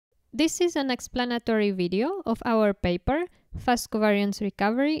This is an explanatory video of our paper, Fast Covariance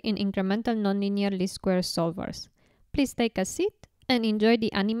Recovery in Incremental Nonlinear Least Squares Solvers. Please take a seat and enjoy the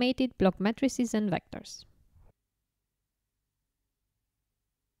animated block matrices and vectors.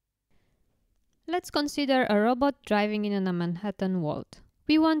 Let's consider a robot driving in a Manhattan world.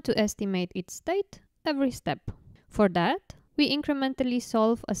 We want to estimate its state every step. For that, we incrementally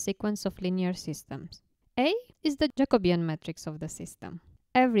solve a sequence of linear systems. A is the Jacobian matrix of the system.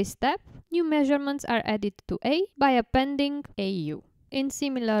 Every step, new measurements are added to A by appending AU. In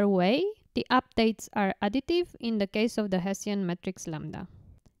similar way, the updates are additive in the case of the Hessian matrix lambda.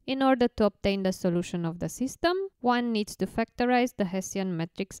 In order to obtain the solution of the system, one needs to factorize the Hessian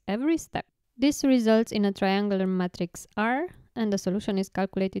matrix every step. This results in a triangular matrix R, and the solution is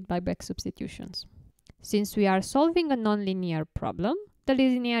calculated by back substitutions. Since we are solving a nonlinear problem, the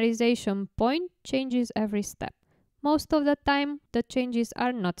linearization point changes every step. Most of the time, the changes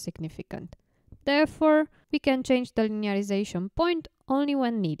are not significant. Therefore, we can change the linearization point only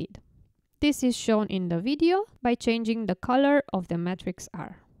when needed. This is shown in the video by changing the color of the matrix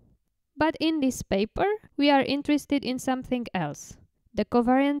R. But in this paper, we are interested in something else, the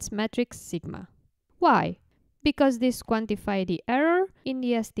covariance matrix sigma. Why? Because this quantifies the error in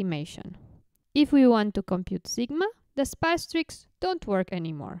the estimation. If we want to compute sigma, the sparse tricks don't work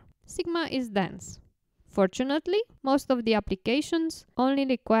anymore. Sigma is dense. Fortunately, most of the applications only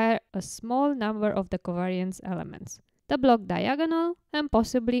require a small number of the covariance elements, the block diagonal and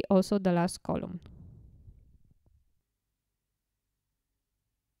possibly also the last column.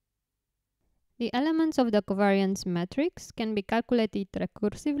 The elements of the covariance matrix can be calculated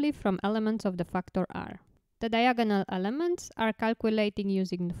recursively from elements of the factor R. The diagonal elements are calculating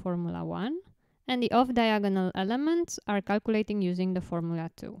using the formula 1, and the off-diagonal elements are calculating using the formula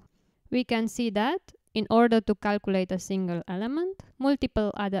 2. We can see that in order to calculate a single element,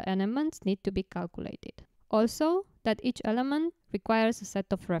 multiple other elements need to be calculated. Also, that each element requires a set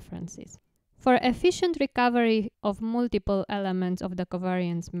of references. For efficient recovery of multiple elements of the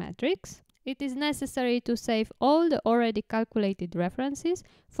covariance matrix, it is necessary to save all the already calculated references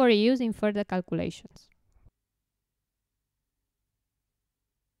for reuse in further calculations.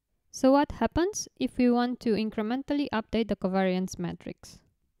 So what happens if we want to incrementally update the covariance matrix?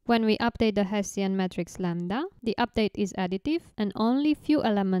 When we update the Hessian matrix lambda, the update is additive and only few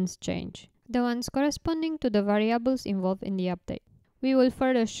elements change, the ones corresponding to the variables involved in the update. We will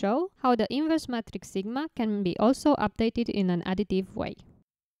further show how the inverse matrix sigma can be also updated in an additive way.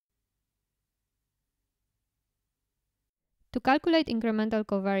 To calculate incremental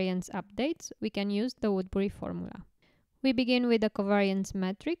covariance updates, we can use the Woodbury formula. We begin with the covariance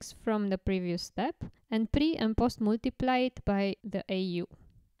matrix from the previous step and pre- and post-multiply it by the AU.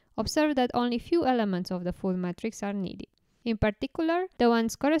 Observe that only few elements of the full matrix are needed, in particular, the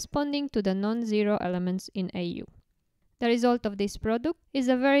ones corresponding to the non-zero elements in AU. The result of this product is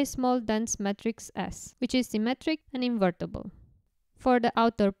a very small dense matrix S, which is symmetric and invertible. For the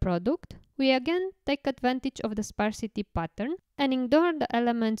outer product, we again take advantage of the sparsity pattern and ignore the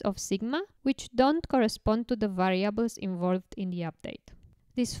elements of sigma which don't correspond to the variables involved in the update.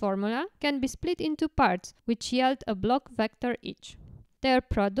 This formula can be split into parts which yield a block vector each. Their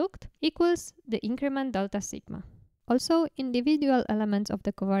product equals the increment delta sigma. Also, individual elements of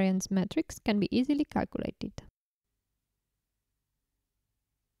the covariance matrix can be easily calculated.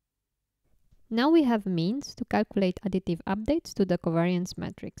 Now we have means to calculate additive updates to the covariance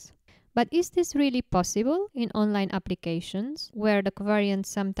matrix. But is this really possible in online applications where the covariance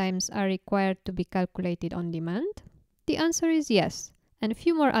sometimes are required to be calculated on demand? The answer is yes, and a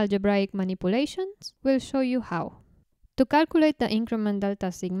few more algebraic manipulations will show you how. To calculate the increment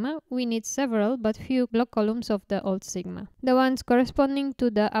delta sigma, we need several but few block columns of the old sigma, the ones corresponding to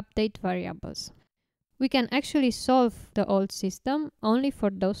the update variables. We can actually solve the old system only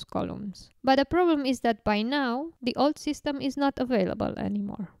for those columns. But the problem is that by now, the old system is not available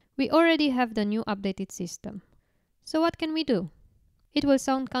anymore. We already have the new updated system. So what can we do? It will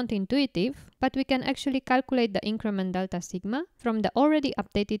sound counterintuitive, but we can actually calculate the increment delta sigma from the already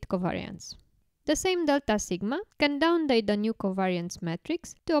updated covariance. The same delta sigma can downdate the new covariance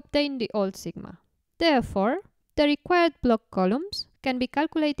matrix to obtain the old sigma. Therefore, the required block columns can be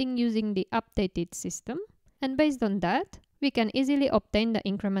calculated using the updated system, and based on that, we can easily obtain the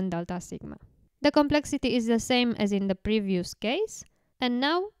increment delta sigma. The complexity is the same as in the previous case, and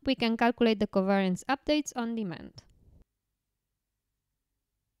now we can calculate the covariance updates on demand.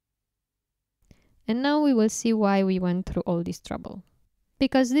 And now we will see why we went through all this trouble.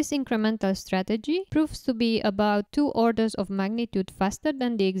 Because this incremental strategy proves to be about 2 orders of magnitude faster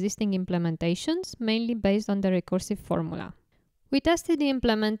than the existing implementations, mainly based on the recursive formula. We tested the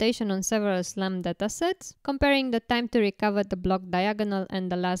implementation on several SLAM datasets, comparing the time to recover the block diagonal and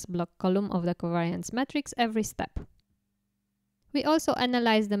the last block column of the covariance matrix every step. We also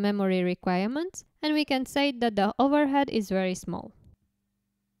analyzed the memory requirements, and we can say that the overhead is very small.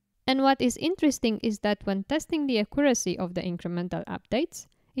 And what is interesting is that when testing the accuracy of the incremental updates,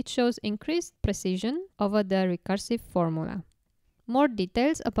 it shows increased precision over the recursive formula. More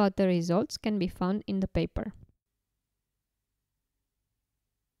details about the results can be found in the paper.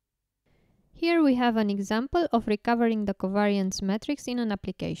 Here we have an example of recovering the covariance matrix in an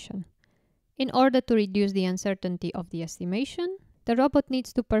application. In order to reduce the uncertainty of the estimation, the robot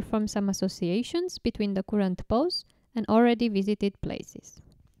needs to perform some associations between the current pose and already visited places.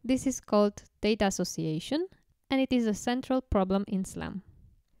 This is called data association, and it is a central problem in SLAM.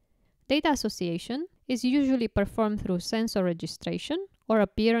 Data association is usually performed through sensor registration or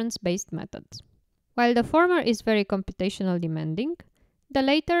appearance-based methods. While the former is very computational demanding, the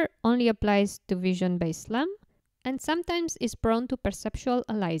latter only applies to vision-based SLAM and sometimes is prone to perceptual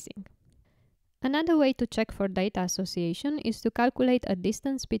aliasing. Another way to check for data association is to calculate a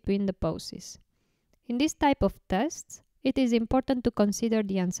distance between the poses. In this type of tests, it is important to consider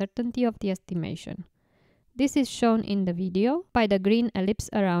the uncertainty of the estimation. This is shown in the video by the green ellipse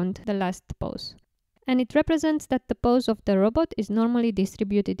around the last pose, and it represents that the pose of the robot is normally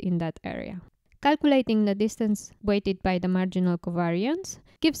distributed in that area. Calculating the distance weighted by the marginal covariance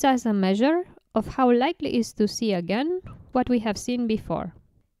gives us a measure of how likely is to see again what we have seen before.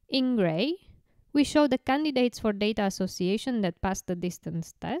 In gray, we show the candidates for data association that passed the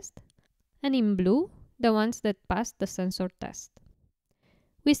distance test, and in blue, the ones that passed the sensor test.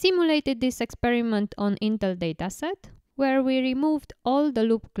 We simulated this experiment on Intel dataset, where we removed all the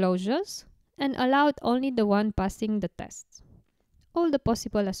loop closures and allowed only the one passing the tests. All the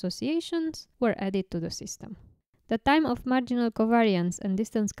possible associations were added to the system. The time of marginal covariance and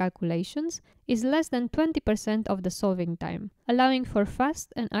distance calculations is less than 20% of the solving time, allowing for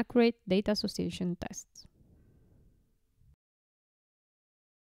fast and accurate data association tests.